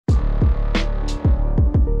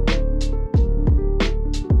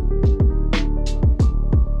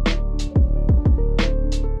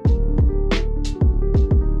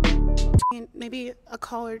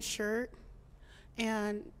collared shirt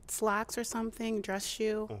and slacks or something, dress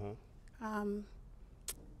shoe.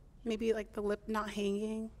 Maybe like the lip not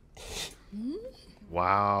hanging.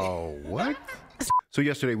 Wow, what? So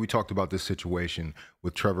yesterday we talked about this situation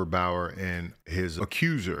with Trevor Bauer and his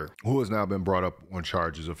accuser, who has now been brought up on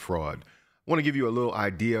charges of fraud. I want to give you a little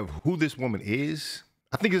idea of who this woman is.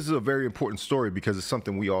 I think this is a very important story because it's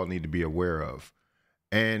something we all need to be aware of.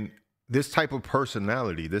 And this type of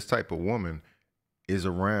personality, this type of woman is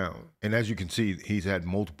around. And as you can see, he's had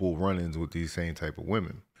multiple run-ins with these same type of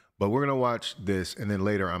women. But we're going to watch this, and then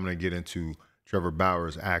later I'm going to get into Trevor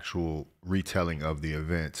Bauer's actual retelling of the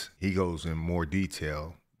events. He goes in more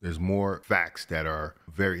detail. There's more facts that are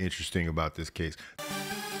very interesting about this case.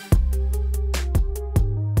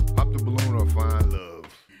 Pop the balloon or find love.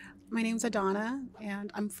 My name's Adana,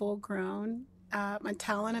 and I'm full grown. My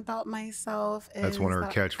talent about myself is That's one of her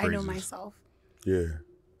catchphrases. I know myself. Yeah.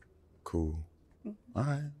 Cool. All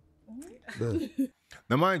right. Good.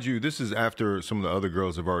 Now, mind you, this is after some of the other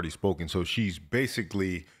girls have already spoken, so she's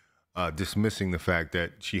basically dismissing the fact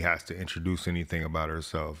that she has to introduce anything about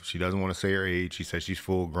herself. She doesn't want to say her age. She says she's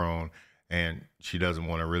full grown, and she doesn't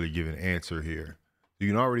want to really give an answer here. You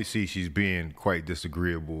can already see she's being quite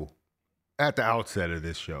disagreeable at the outset of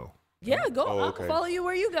this show. Yeah, go. I'll follow you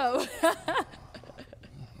where you go.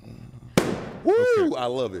 Woo! Okay. I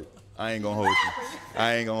love it. I ain't gonna hold you.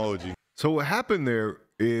 I ain't gonna hold you. So what happened there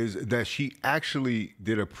is that she actually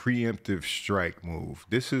did a preemptive strike move.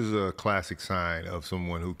 This is a classic sign of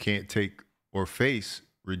someone who can't take or face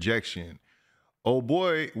rejection. Old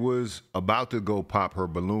boy was about to go pop her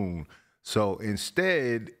balloon. So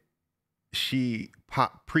instead, she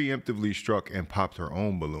preemptively struck and popped her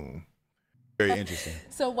own balloon. Very interesting.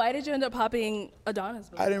 So why did you end up popping Adona's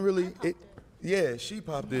balloon? I didn't really, yeah, she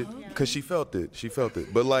popped it because she felt it. She felt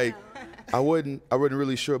it. But like, I wasn't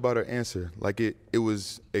really sure about her answer. Like it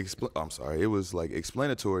was, it was like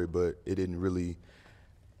explanatory, but it didn't really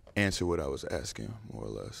answer what I was asking, more or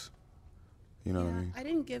less. You know what I mean? I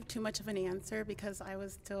didn't give too much of an answer because I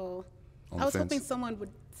was still, On I was the fence. hoping someone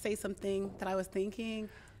would say something that I was thinking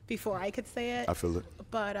before I could say it. I feel it.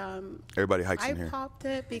 But Everybody hikes I in here. popped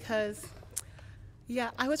it because,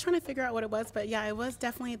 yeah, I was trying to figure out what it was, but yeah, it was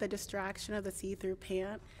definitely the distraction of the see-through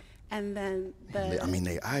pant. And then I mean,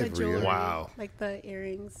 they ivory. the jewelry, Wow. like the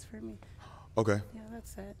earrings for me. Okay. Yeah,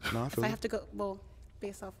 that's it. No, I If feel I it. have to go, well,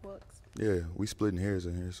 based off looks. Yeah, we splitting hairs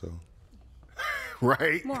in here, so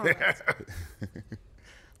Right? More or less.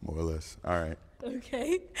 more or less. All right.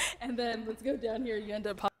 Okay, and then let's go down here. You end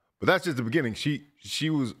up popping. But that's just the beginning. She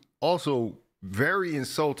was also very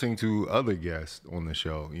insulting to other guests on the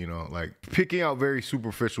show, you know, like picking out very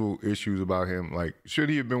superficial issues about him. Like, should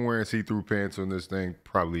he have been wearing see-through pants on this thing?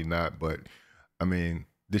 Probably not. But I mean,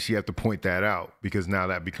 did she have to point that out? Because now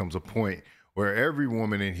that becomes a point where every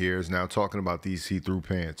woman in here is now talking about these see-through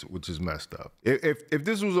pants, which is messed up. If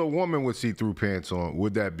this was a woman with see-through pants on,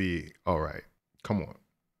 would that be all right? Come on.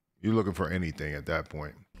 You're looking for anything at that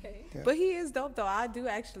point. Okay. Yeah. But he is dope, though. I do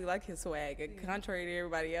actually like his swag. Contrary to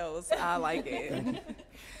everybody else, I like it.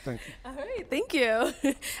 Thank you. All right, thank you.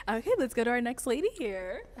 Okay, let's go to our next lady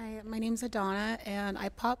here. Hi, my name's Adana, and I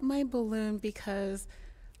popped my balloon because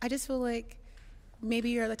I just feel like maybe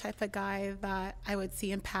you're the type of guy that I would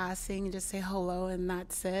see in passing and just say hello and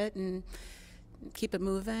that's it and keep it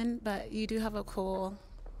moving. But you do have a cool,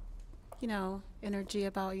 you know, energy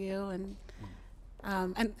about you. And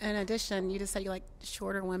in addition, you just said you like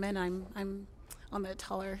shorter women. I'm on the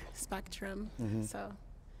taller spectrum. So,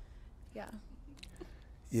 yeah.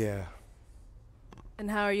 Yeah.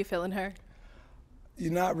 And how are you feeling her?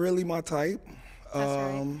 You're not really my type.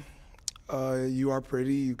 That's right. You are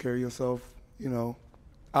pretty. You carry yourself, you know,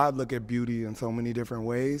 I look at beauty in so many different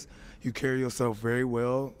ways. You carry yourself very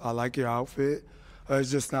well. I like your outfit.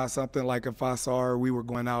 It's just not something like if I saw her, we were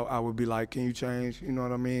going out, I would be like, can you change? You know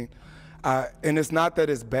what I mean? And it's not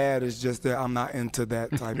that it's bad. It's just that I'm not into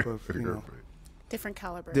that type of, you know. Different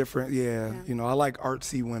caliber. Different, yeah. You know, I like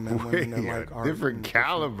artsy women. Women that like art. Different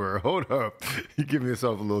caliber. Hold up. You give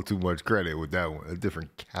yourself a little too much credit with that one. A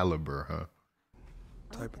different caliber, huh?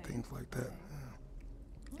 Type of things like that.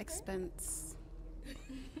 Yeah. Expense.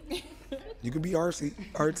 You can be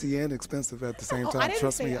artsy and expensive at the same time.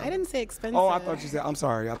 Trust me. I didn't say expensive. Oh, I thought you said. I'm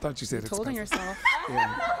sorry. I thought you said You told on expensive. yourself.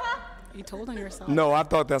 Yeah. You told on yourself. No, I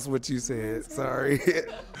thought that's what you said. Sorry.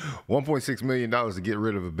 $1.6 million to get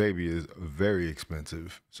rid of a baby is very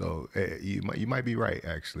expensive. So you might be right,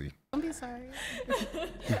 actually. Don't be sorry.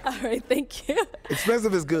 All right, thank you.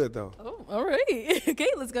 Expensive is good though. Oh, all right. Okay,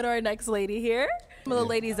 let's go to our next lady here. Some of the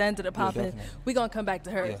ladies ended up popping. We're going to come back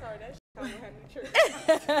to her.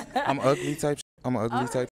 I'm ugly type. I'm an ugly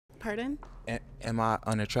type. Pardon? am I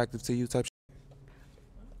unattractive to you type shit?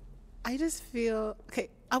 I just feel okay.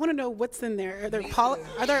 I want to know what's in there. Are there well,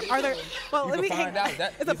 You let me can find out.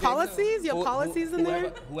 That, is it policies? You have policies in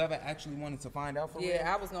there? Whoever actually wanted to find out for real,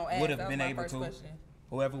 Yeah, I was gonna ask. would have That was been my able first to. question.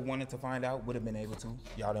 Whoever wanted to find out would have been able to.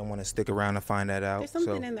 Y'all didn't want to stick around to find that out. There's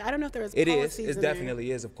something so in there. I don't know if there was it policies is. It in there.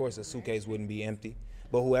 definitely is. Of course, a suitcase wouldn't be empty,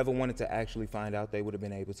 but whoever wanted to actually find out, they would have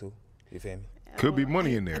been able to. You feel me? Could be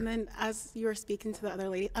money in there. And then as you were speaking to the other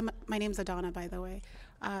lady, my name's Adana, by the way.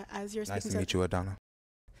 As you're Nice speaking to meet you, Adana.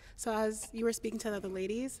 So as you were speaking to the other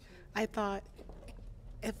ladies, I thought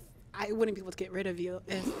if I wouldn't be able to get rid of you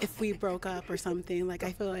if we broke up or something. Like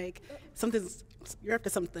I feel like you're up to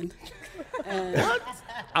something.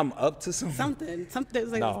 I'm up to something.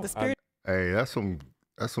 Something like No, the spirit. Hey, that's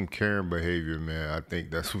some Karen behavior, man. I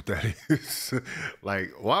think that's what that is.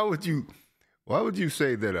 Like, why would you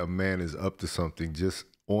say that a man is up to something just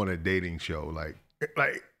on a dating show? Like,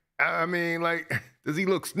 I mean, like, does he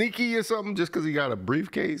look sneaky or something just because he got a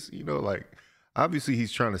briefcase? You know, like, obviously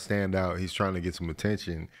he's trying to stand out. He's trying to get some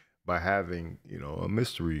attention by having, you know, a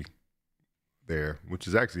mystery there, which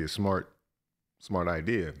is actually a smart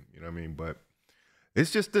idea. You know what I mean? But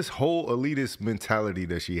it's just this whole elitist mentality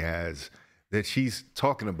that she has that she's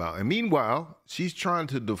talking about. And meanwhile, she's trying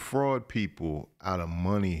to defraud people out of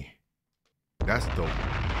money. That's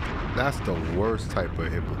the worst type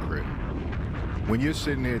of hypocrite. When you're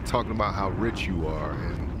sitting there talking about how rich you are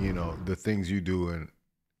and, you know, the things you do and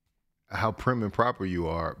how prim and proper you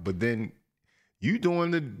are, but then you doing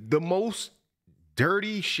the most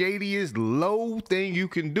dirty, shadiest, low thing you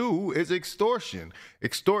can do is extorting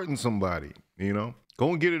somebody, you know? Go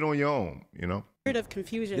and get it on your own, you know? Of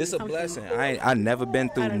confusion. This is a blessing. I never been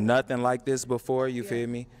through nothing like this before. You feel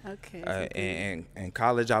me? Okay. In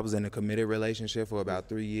college, I was in a committed relationship for about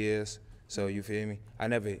 3 years. So you feel me? I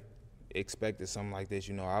never expected something like this.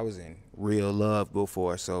 You know, I was in real love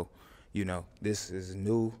before. So, you know, this is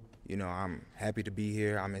new. You know, I'm happy to be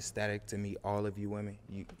here. I'm ecstatic to meet all of you women.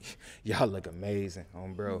 Y'all look amazing,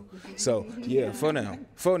 bro. So yeah, for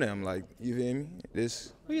them, like, you feel me?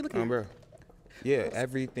 This, Who are you looking at? bro. Yeah,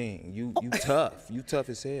 everything. You tough. You tough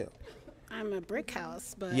as hell. I'm a brick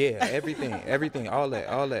house, but Yeah, everything, all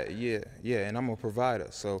that. Yeah, and I'm a provider.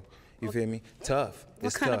 So you feel me? Tough. what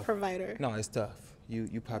It's kind tough. of provider? No, it's tough.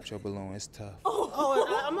 You popped your balloon. It's tough.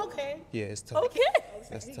 Oh, I'm okay. Yeah, it's tough. Okay.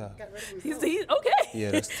 That's tough. He's okay.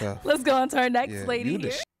 Yeah, that's tough. Let's go on to our next Yeah, lady you the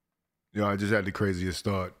here. You know, I just had the craziest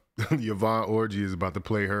thought. Yvonne Orji is about to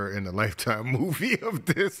play her in the Lifetime movie of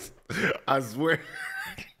this. I swear.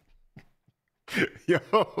 Yo,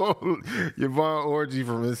 Yvonne Orji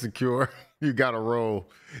from Insecure, you gotta roll.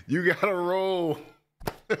 You gotta roll.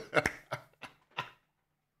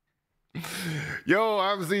 Yo,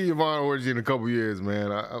 I haven't seen Yvonne Orji in a couple years,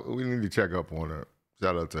 man. We need to check up on her.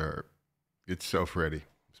 Shout out to her. Get yourself ready,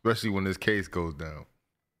 especially when this case goes down.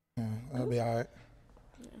 That'll be all right.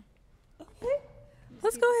 Okay.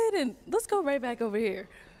 Let's go ahead and let's go right back over here.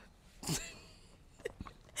 I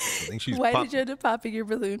think she's Why pop- did you end up popping your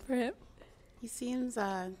balloon for him? He seems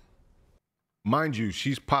Mind you,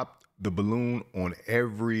 she's popped the balloon on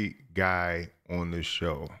every guy on this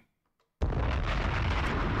show.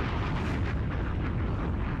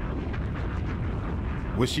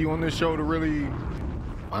 Was she on this show to really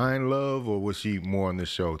find love, or was she more on this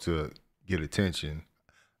show to get attention?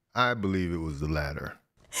 I believe it was the latter.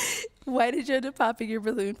 Why did you end up popping your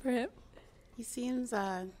balloon for him? he seems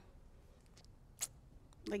like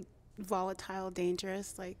volatile,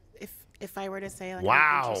 dangerous. Like if I were to say like I'm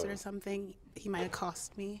Wow. interested or something, he might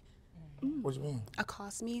accost me. What you mean?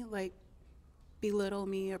 Accost me, like belittle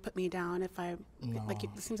me or put me down if I like.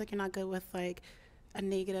 It seems like you're not good with like a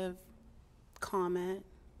negative comment.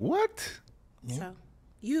 What? So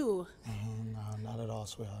you. No, not at all,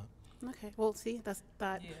 sweetheart. Okay. Well, see, that's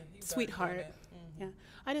that sweetheart. Yeah.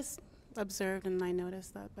 I just observed and I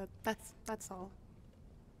noticed that, but that's all.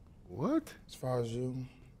 What? As far as you,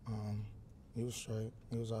 he was straight.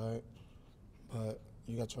 He was all right. But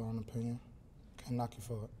you got your own opinion. Can't knock you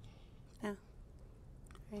for it. Yeah.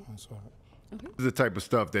 That's all right. This is the type of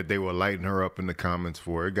stuff that they were lighting her up in the comments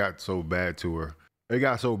for. It got so bad to her. It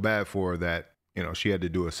got so bad for her that, you know, she had to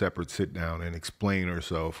do a separate sit down and explain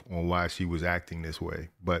herself on why she was acting this way.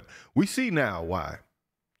 But we see now why.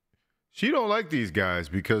 She don't like these guys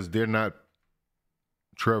because they're not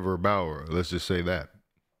Trevor Bauer. Let's just say that.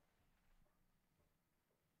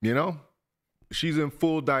 You know? She's in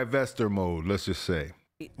full divester mode, let's just say.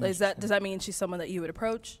 Does that mean she's someone that you would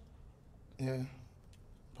approach? Yeah,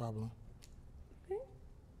 probably.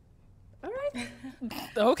 All right.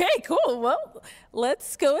 Okay, cool. Well,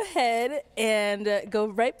 let's go ahead and go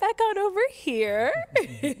right back on over here.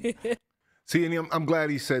 See, and I'm glad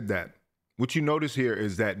he said that. What you notice here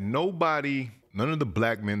is that none of the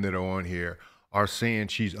black men that are on here are saying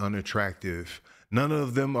she's unattractive. None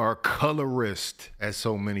of them are colorist, as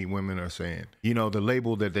so many women are saying. You know, the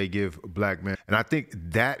label that they give black men. And I think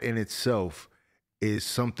that in itself is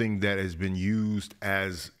something that has been used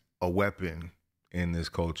as a weapon in this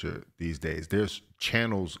culture these days. There's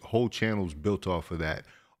whole channels built off of that,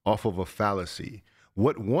 off of a fallacy.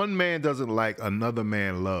 What one man doesn't like, another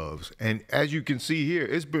man loves. And as you can see here,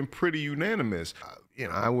 it's been pretty unanimous. You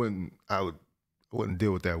know, I wouldn't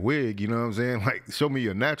deal with that wig, you know what I'm saying? Like, show me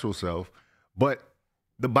your natural self. But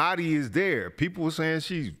the body is there. People were saying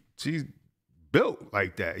she's built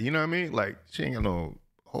like that, you know what I mean? Like, she ain't got no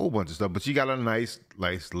whole bunch of stuff, but she got a nice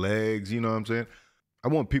legs, you know what I'm saying? I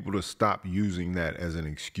want people to stop using that as an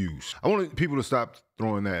excuse. I want people to stop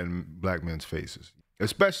throwing that in black men's faces,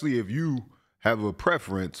 especially if you have a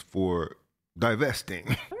preference for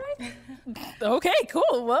divesting. Okay,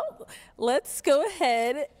 cool. Well, let's go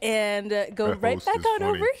ahead and go right back on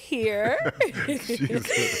over here.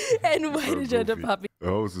 And invite Agenda Poppy. The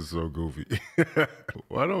host is so goofy.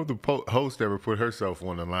 Why don't the host ever put herself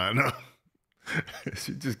on the lineup?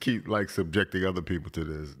 She just keep like subjecting other people to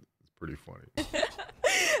this. It's pretty funny.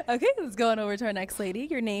 Okay, let's go on over to our next lady.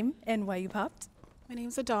 Your name and why you popped. My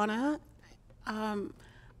name's Adonna.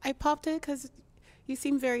 I popped it because you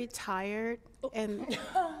seem very tired and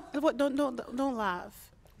don't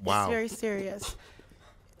laugh. Wow. It's very serious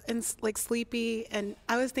and like sleepy. And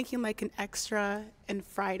I was thinking like an extra in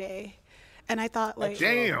Friday, and I thought like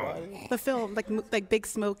damn the film like Big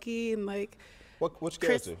Smokey and like which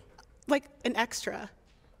character? Like an extra.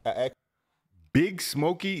 Big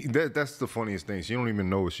Smokey. That's the funniest thing. She don't even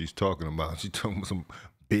know what she's talking about. She's talking about some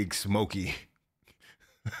Big Smokey.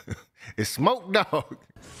 It's Smoke Dog.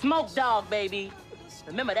 Smoke Dog, baby.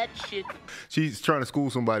 Remember that shit. She's trying to school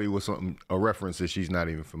somebody with a reference that she's not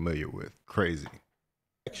even familiar with. Crazy.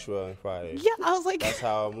 Extra on Friday. Yeah, I was like. That's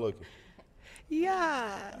how I'm looking.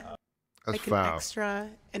 Yeah. That's like foul. An extra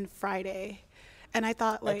and Friday, and I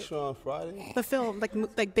thought like Extra on Friday. the film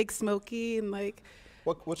like Big Smokey and like.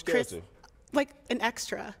 Which character? Like an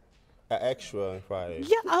extra. An extra on Friday.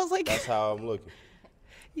 Yeah, I was like. That's how I'm looking.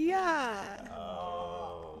 Yeah.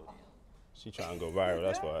 She trying to go viral.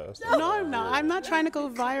 That's why. No, I'm not. I'm not trying to go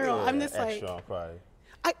viral. Yeah, I'm just like. extra on Friday.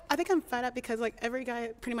 I think I'm fed up because like every guy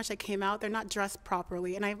pretty much that came out, they're not dressed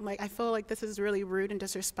properly, and I'm like I feel like this is really rude and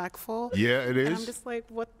disrespectful. Yeah, it is. And I'm just like,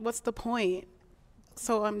 what's the point?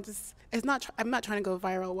 So I'm not trying to go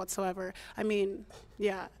viral whatsoever. I mean,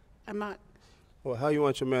 yeah, I'm not. Well, how you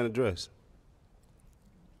want your man to dress?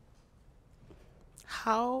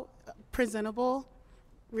 How presentable,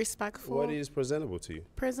 respectful. What is presentable to you?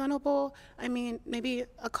 Presentable, I mean, maybe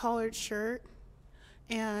a collared shirt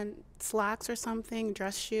and slacks or something,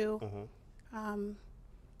 dress shoe.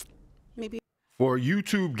 Maybe. For a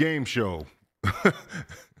YouTube game show.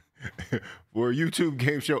 For a YouTube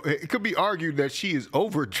game show, it could be argued that she is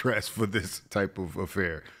overdressed for this type of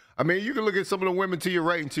affair. I mean, you can look at some of the women to your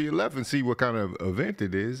right and to your left and see what kind of event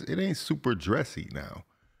it is. It ain't super dressy now.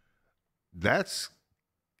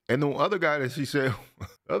 And the other guy that she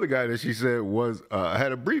said was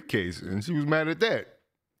had a briefcase, and she was mad at that.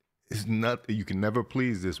 It's not. You can never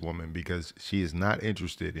please this woman because she is not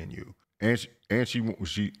interested in you, and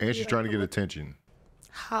she's trying to get attention.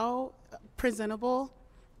 How presentable,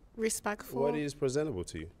 respectful. What is presentable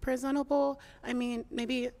to you? Presentable, I mean,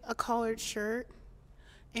 maybe a collared shirt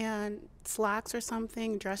and slacks or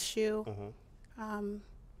something, dress shoe.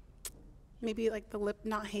 Maybe like the lip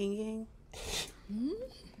not hanging.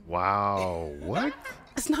 Wow, what?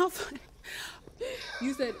 It's not funny.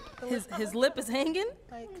 You said his lip is hanging?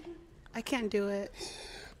 Like, I can't do it.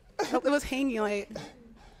 It was hanging like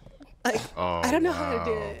Oh, I don't know how to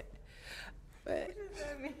do it. But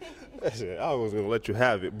I was gonna let you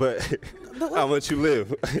have it, but I'll let you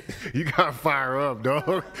live. You gotta fire up, dog.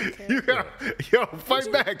 Okay. You got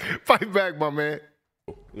fight back, my man.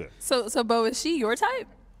 Yeah. So Bo, is she your type?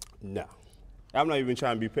 No, I'm not even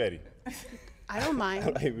trying to be petty. I don't I'm mind.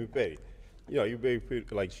 not even petty. You know, you very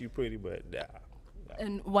pretty, like she pretty, but nah.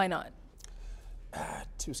 And why not?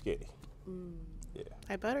 Too skinny. Yeah,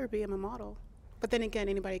 I better be a model. But then again,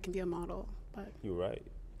 anybody can be a model. But you're right.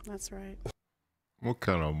 that's right. What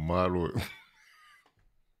kind of model?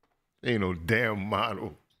 Ain't no damn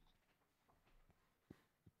model.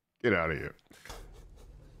 Get out of here.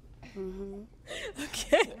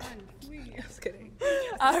 Okay. Just kidding.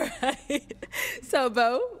 All right. So,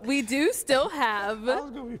 Bo, we do still have. I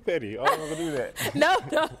was gonna be petty. I was gonna do that. No.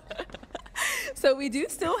 So we do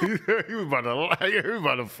still have. He was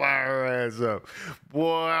about to fire her ass up.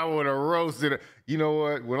 Boy, I would have roasted her. You know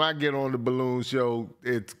what? When I get on the balloon show,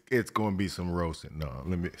 it's gonna be some roasting. No,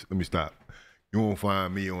 let me stop. You won't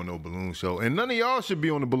find me on no balloon show, and none of y'all should be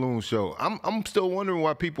on the balloon show. I'm still wondering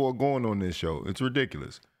why people are going on this show. It's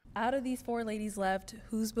ridiculous. Out of these 4 ladies left,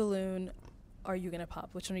 whose balloon are you gonna pop?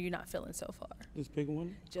 Which one are you not feeling so far? Just pick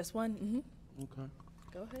one. Just one. Mm-hmm. Okay.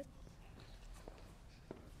 Go ahead.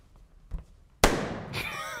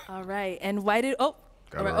 All right, and why did all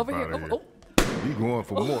right, over here. Oh. You going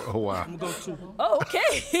for more? Oh wow. I'm gonna go 2. Oh,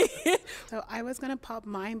 okay. So I was gonna pop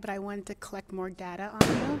mine, but I wanted to collect more data on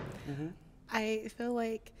you. Mm-hmm. I feel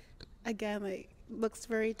like, again, like looks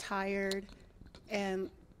very tired, and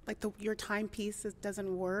like your timepiece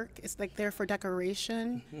doesn't work. It's like there for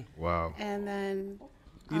decoration. Wow. And then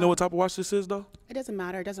You know what type of watch this is, though? it doesn't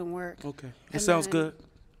matter. It doesn't work. Okay. It And sounds then- good.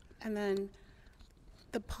 And then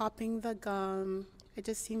the popping the gum. It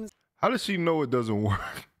just seems. How does she know it doesn't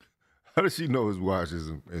work? How does she know his watch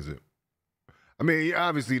isn't? I mean,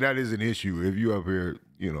 obviously that is an issue. If you up here,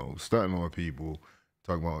 stunting on people,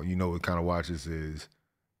 talking about what kind of watch this is,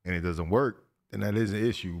 and it doesn't work, then that is an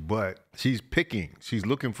issue. But she's picking. She's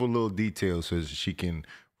looking for little details so she can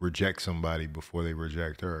reject somebody before they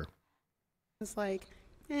reject her. It's like,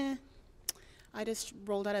 I just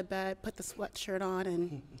rolled out of bed, put the sweatshirt on,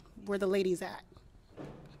 and where the ladies at?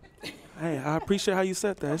 Hey, I appreciate how you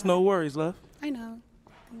said that. It's no worries, love. I know.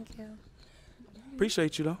 Thank you.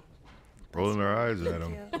 Appreciate you, though. Rolling her eyes at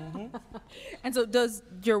him. And so, does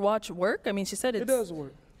your watch work? I mean, she said It does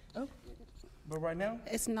work. Oh. But right now,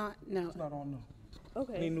 It's not. No. it's not on, no.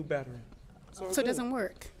 Okay. Need new battery. So it doesn't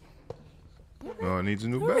work. No, it needs a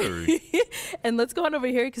new battery. And let's go on over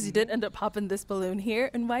here because you did end up popping this balloon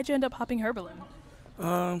here. And why'd you end up popping her balloon?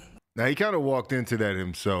 Now, he kind of walked into that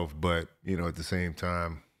himself, but, at the same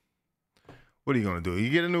time, what are you going to do? You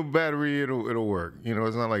get a new battery, it'll work.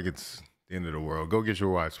 It's not like it's the end of the world. Go get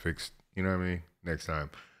your watch fixed, you know what I mean, next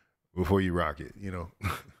time before you rock it,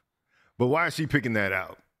 But why is she picking that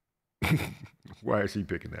out? Why is she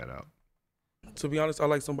picking that out? To be honest, I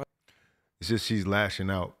like somebody. It's just she's lashing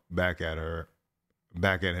out back at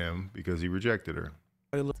him because he rejected her.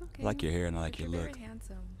 I like your hair and I like your You're look. very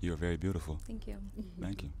handsome. You're very beautiful. Thank you.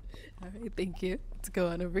 Thank you. All right, thank you. Let's go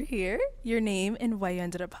on over here. Your name and why you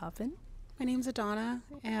ended up popping. My name's Adana,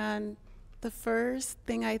 and the first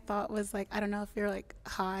thing I thought was like, I don't know if you're like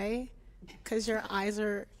high, because your eyes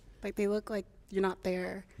are like, they look like you're not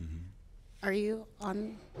there. Are you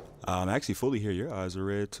on? I'm actually fully here. Your eyes are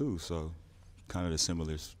red too, so kind of the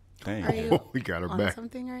similar thing. Are you We got her on back.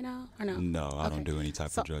 something right now, or no? No, I don't Okay. do any type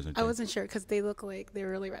So of drugs. Or I wasn't sure because they look like they're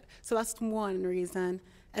really red. So that's one reason.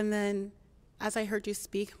 And then as I heard you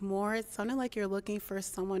speak more, it sounded like you're looking for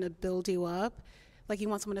someone to build you up. Like you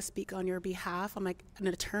want someone to speak on your behalf. I'm like an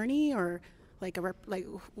attorney or like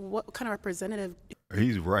what kind of representative?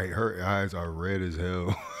 He's right. Her eyes are red as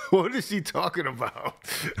hell. What is she talking about?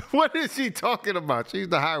 What is she talking about? She's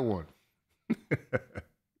the high one.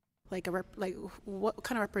 Like what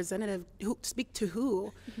kind of representative? Who speak to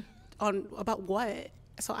who? On about what?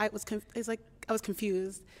 So I was I was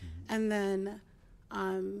confused, and then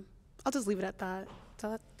I'll just leave it at that.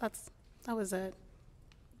 So that was it.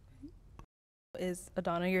 Is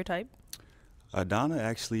Adana your type? Adana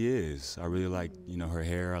actually is. I really like, her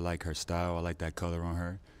hair. I like her style. I like that color on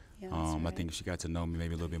her. Yeah, that's I right. think if she got to know me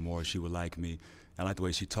maybe a little bit more, she would like me. I like the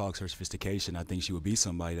way she talks, her sophistication. I think she would be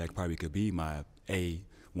somebody that probably could be my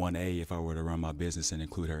 1A if I were to run my business and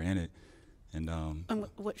include her in it. And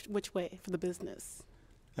Which way for the business?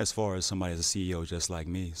 as far as somebody as a CEO just like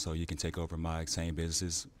me, so you can take over my same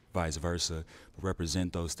businesses, vice versa, but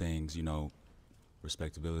represent those things,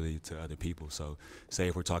 respectability to other people. So say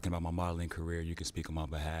if we're talking about my modeling career, you can speak on my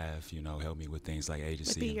behalf, help me with things like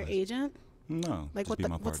agency. Be your agent? No, Like just be my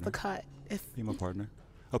partner. what's the cut? Be my partner.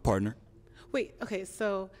 A partner. Wait, okay,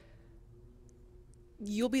 so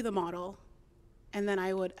you'll be the model, and then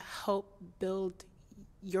I would help build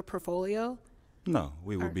your portfolio? No,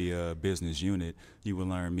 we will be a business unit. You will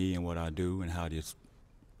learn me and what I do and how to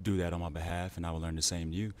do that on my behalf, and I will learn the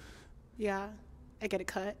same you. Yeah, I get a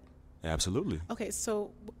cut. Absolutely. Okay, so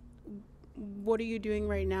what are you doing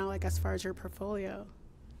right now, like as far as your portfolio?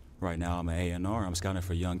 Right now, I'm an A&R. I'm scouting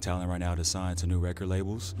for young talent right now to sign to new record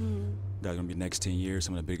labels. That's going to be the next 10 years,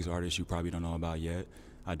 some of the biggest artists you probably don't know about yet.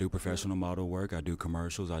 I do professional model work. I do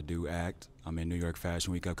commercials. I do act. I'm in New York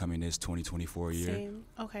Fashion Week upcoming this 2024 year. Same.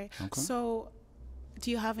 Okay. So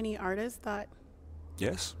do you have any artists that...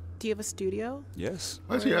 Yes. Do you have a studio? Yes.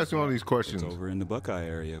 Why is she asking all these questions? It's over in the Buckeye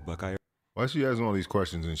area. Why is she asking all these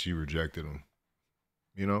questions and she rejected them?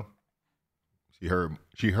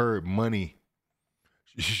 She heard money.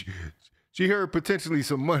 she heard potentially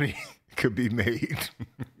some money could be made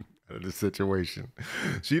out of the situation.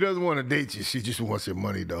 She doesn't want to date you. She just wants your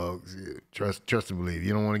money, dog. Trust and believe.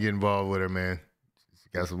 You don't want to get involved with her, man. She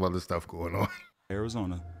got some other stuff going on.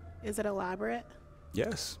 Arizona. Is it elaborate?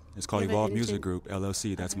 Yes. It's called You have an Evolve Music engine- Group,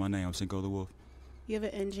 LLC. That's my name. I'm Cinco the Wolf. You have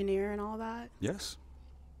an engineer and all that? Yes.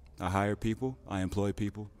 I hire people. I employ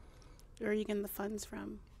people. Where are you getting the funds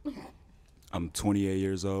from? I'm 28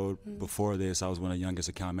 years old. Before this, I was one of the youngest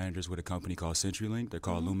account managers with a company called CenturyLink. They're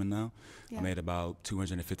called Lumen now. Yeah. I made about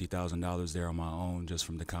 $250,000 there on my own just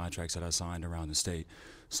from the contracts that I signed around the state.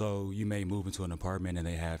 So you may move into an apartment and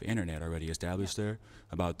they have internet already established there.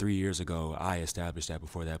 About 3 years ago, I established that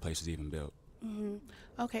before that place was even built.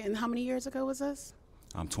 Okay, and how many years ago was this?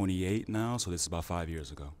 I'm 28 now, so this is about 5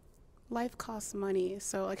 years ago. Life costs money.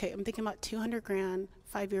 So, okay, I'm thinking about 200 grand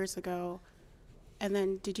 5 years ago. And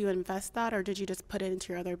then did you invest that or did you just put it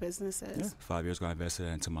into your other businesses? Yeah. 5 years ago, I invested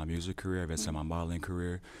into my music career, I invested in my modeling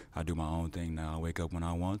career. I do my own thing now. I wake up when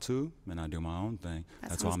I want to, and I do my own thing.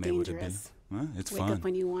 That's all I'm able to do. Huh? It's Wake fun. up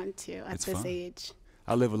when you want to at It's this fun. age.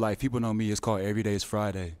 I live a life. People know me. It's called Every Day is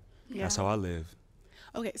Friday. Yeah. That's how I live.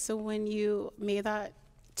 Okay, so when you made that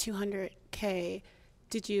 200K,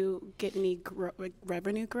 did you get any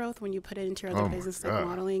revenue growth when you put it into your other Oh my business like God.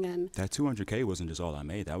 modeling and? That 200K wasn't just all I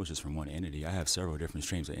made. That was just from one entity. I have several different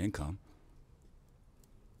streams of income.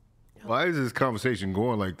 Why is this conversation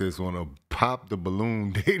going like this on a pop the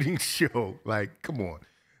balloon dating show? Like, come on.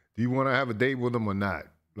 Do you want to have a date with him or not?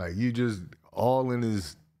 Like, you just all in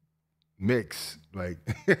his mix. Like,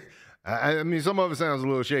 I mean, some of it sounds a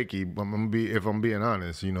little shaky, but if I'm being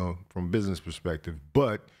honest, you know, from a business perspective.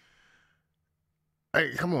 But,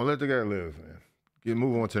 hey, come on, let the guy live, man.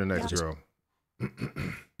 Move on to the next girl.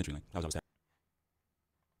 CenturyLink. That was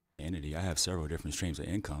entity. I have several different streams of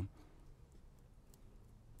income.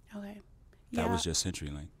 Okay. That was just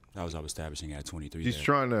CenturyLink. That was I was establishing at 23. He's there.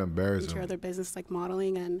 trying to embarrass into your him. other business like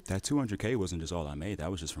modeling and. That 200K wasn't just all I made.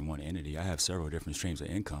 That was just from one entity. I have several different streams of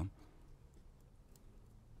income.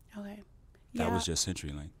 Okay. That was just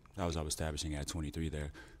CenturyLink. That was I was establishing at 23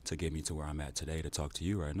 there to get me to where I'm at today to talk to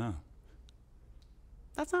you right now.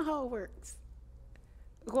 That's not how it works.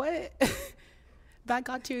 What? That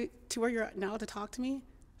got you to where you're at now to talk to me?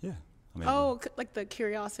 Yeah. I mean, Oh, like the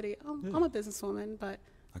curiosity. Oh, Yeah. I'm a businesswoman, but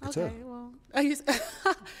I could okay, tell. well, I used,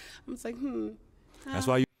 I'm just like, That's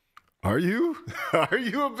why you. Are you? Are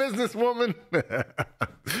you a businesswoman?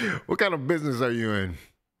 What kind of business are you in?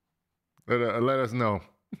 Let us know.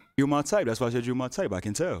 You're my type. That's why I said you're my type. I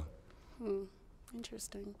can tell.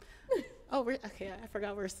 Interesting. Oh, okay. I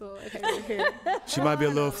forgot we're still okay. We're here. She might be a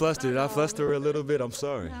little flustered. I fluster her a little bit. I'm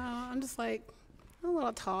sorry. No, I'm just like a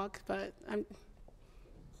little talk, but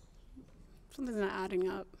something's not adding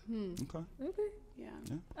up. Okay. Yeah.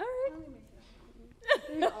 All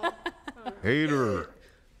right. Hater.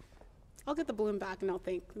 I'll get the balloon back and I'll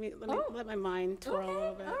think. Let my mind twirl a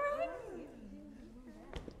little bit.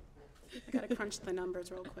 I gotta crunch the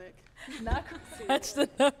numbers real quick. Not crunch the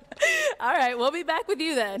number. All right, we'll be back with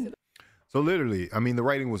you then. So literally, I mean, the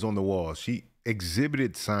writing was on the wall. She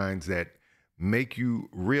exhibited signs that make you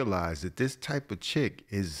realize that this type of chick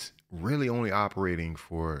is really only operating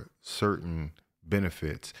for certain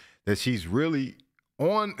benefits, that she's really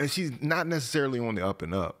on, and she's not necessarily on the up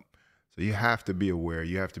and up. So you have to be aware.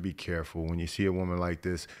 You have to be careful when you see a woman like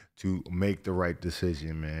this to make the right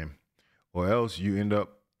decision, man. Or else you end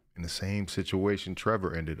up in the same situation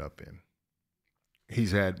Trevor ended up in.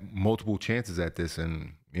 He's had multiple chances at this,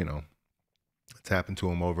 and, you know, it's happened to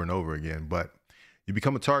him over and over again. But you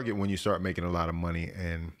become a target when you start making a lot of money,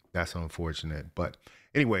 and that's unfortunate. But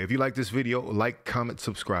anyway, if you like this video, like, comment,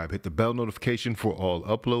 subscribe. Hit the bell notification for all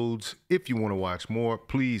uploads. If you want to watch more,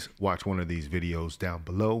 please watch one of these videos down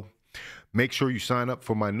below. Make sure you sign up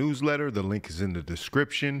for my newsletter. The link is in the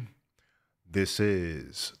description. This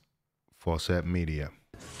is Faucette Media.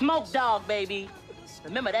 Smoke dog, baby.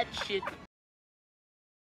 Remember that shit.